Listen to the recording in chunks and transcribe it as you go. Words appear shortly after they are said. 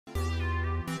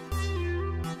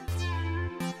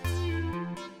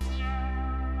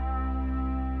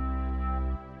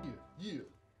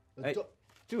Hey,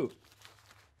 dude.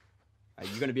 Are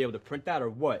you gonna be able to print that or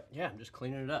what? Yeah, I'm just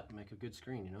cleaning it up, make a good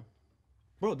screen, you know?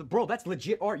 Bro, that's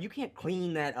legit art. You can't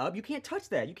clean that up. You can't touch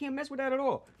that. You can't mess with that at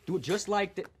all. Do it just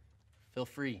like the... Feel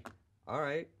free. All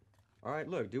right,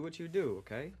 look, do what you do,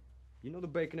 okay? You know the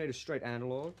Bacconnattor's straight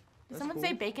analog. Did someone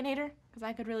say Baconator? Because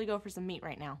I could really go for some meat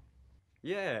right now.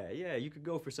 Yeah, you could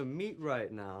go for some meat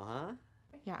right now, huh?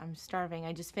 Yeah, I'm starving.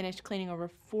 I just finished cleaning over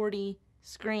 40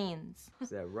 screens. Is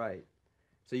that right?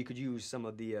 So you could use some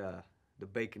of the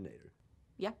Baconator.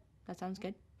 Yeah, that sounds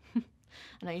good.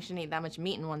 I know you shouldn't eat that much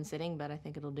meat in one sitting, but I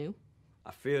think it'll do.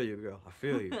 I feel you, girl. I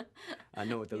feel you. I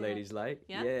know what the ladies like.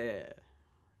 Yeah? Yeah.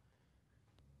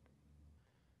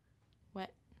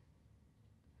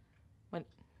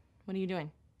 What are you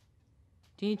doing?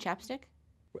 Do you need chapstick?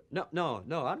 No,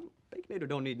 Baconator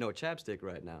don't need no chapstick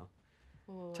right now.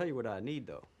 Oh. Tell you what I need,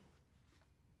 though.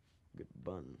 Good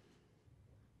bun.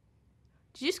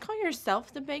 Did you just call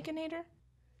yourself the Baconator?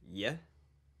 Yeah,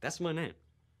 that's my name.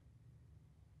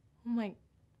 Oh my...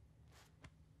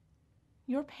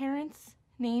 Your parents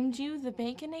named you the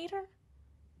Baconator?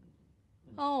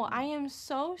 Oh, I am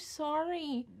so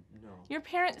sorry. No. Your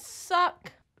parents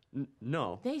suck.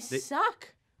 No. They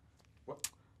suck. What?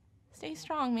 Stay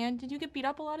strong, man. Did you get beat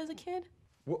up a lot as a kid?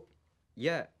 Well,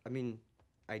 yeah, I mean,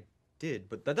 I did,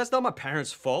 but that's not my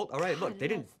parents' fault. All right, look, they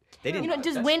didn't. You know,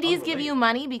 does Wendy's give you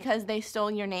money because they stole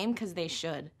your name? Because they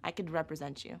should. I could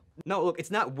represent you. No, look,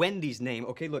 it's not Wendy's name,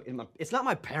 okay? Look, it's not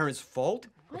my parents' fault.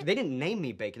 Okay, they didn't name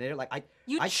me Baconator. Like,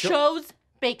 I chose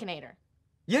Baconator.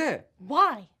 Yeah.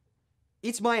 Why?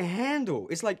 It's my handle.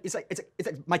 It's like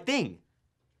my thing.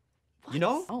 What? You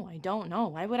know? Oh, I don't know.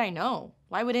 Why would I know?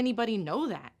 Why would anybody know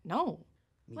that? No.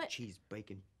 Meat, cheese,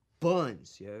 bacon,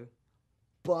 buns, yo.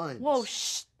 Buns. Whoa,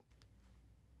 shh.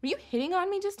 Were you hitting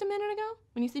on me just a minute ago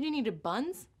when you said you needed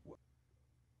buns?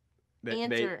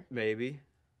 Answer. Maybe.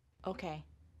 Okay.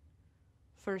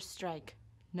 First strike.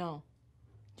 No.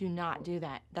 Do not do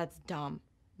that. That's dumb.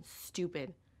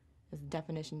 Stupid. That's the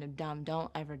definition of dumb.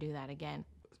 Don't ever do that again.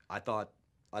 I thought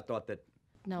that.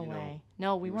 No you way.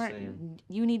 know, No, we weren't. saying...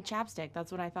 You need chapstick.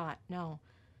 That's what I thought. No.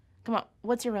 Come on.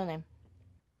 What's your real name?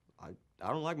 I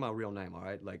don't like my real name, all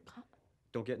right? Like,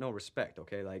 don't get no respect,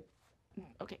 okay? Like.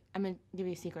 Okay, I'm gonna give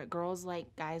you a secret. Girls like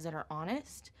guys that are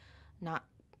honest, not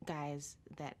guys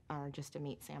that are just a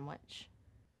meat sandwich.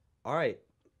 All right.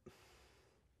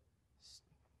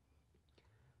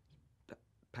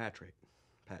 Patrick.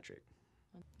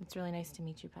 It's really nice to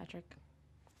meet you, Patrick.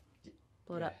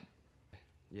 Blow it up.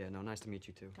 Yeah, no, nice to meet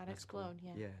you too. Gotta explode,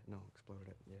 yeah. Yeah, no, explode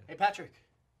it, yeah. Hey, Patrick.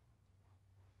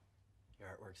 Your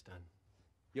artwork's done.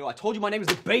 Yo, I told you my name is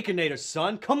the Baconator,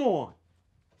 son. Come on.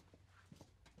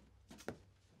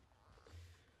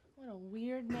 What a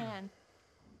weird man.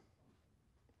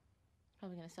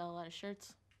 Probably gonna sell a lot of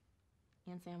shirts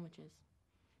and sandwiches.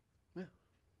 Yeah.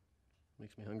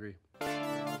 Makes me hungry.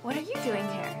 What are you doing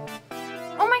here?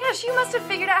 Oh my gosh, you must have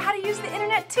figured out how to use the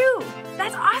internet too!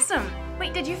 That's awesome!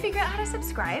 Wait, did you figure out how to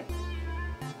subscribe?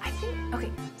 I think,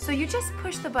 okay, so you just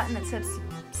push the button that says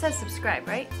subscribe,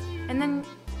 right? And then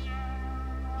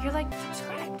you're like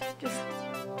subscribed, just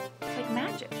like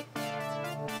magic.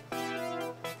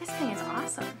 This thing is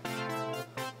awesome.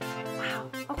 Wow,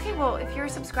 okay, well, if you're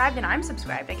subscribed and I'm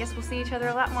subscribed, I guess we'll see each other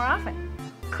a lot more often.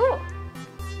 Cool.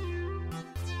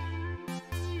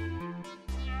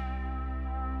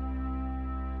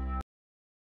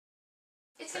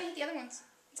 It's gonna hit the other ones.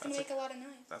 It's gonna make a lot of noise.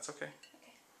 That's okay.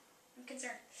 Okay. I'm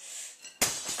concerned.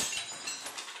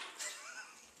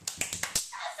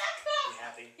 You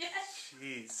happy? Yes.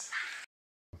 Jeez.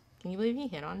 Can you believe he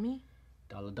hit on me?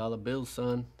 Dollar bills,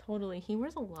 son. Totally. He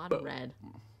wears a lot of red.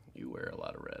 You wear a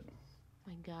lot of red.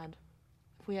 My God.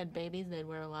 If we had babies, they'd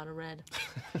wear a lot of red.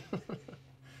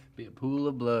 Be a pool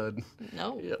of blood.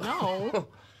 No, Yeah. no.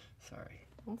 Sorry.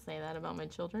 Don't say that about my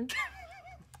children.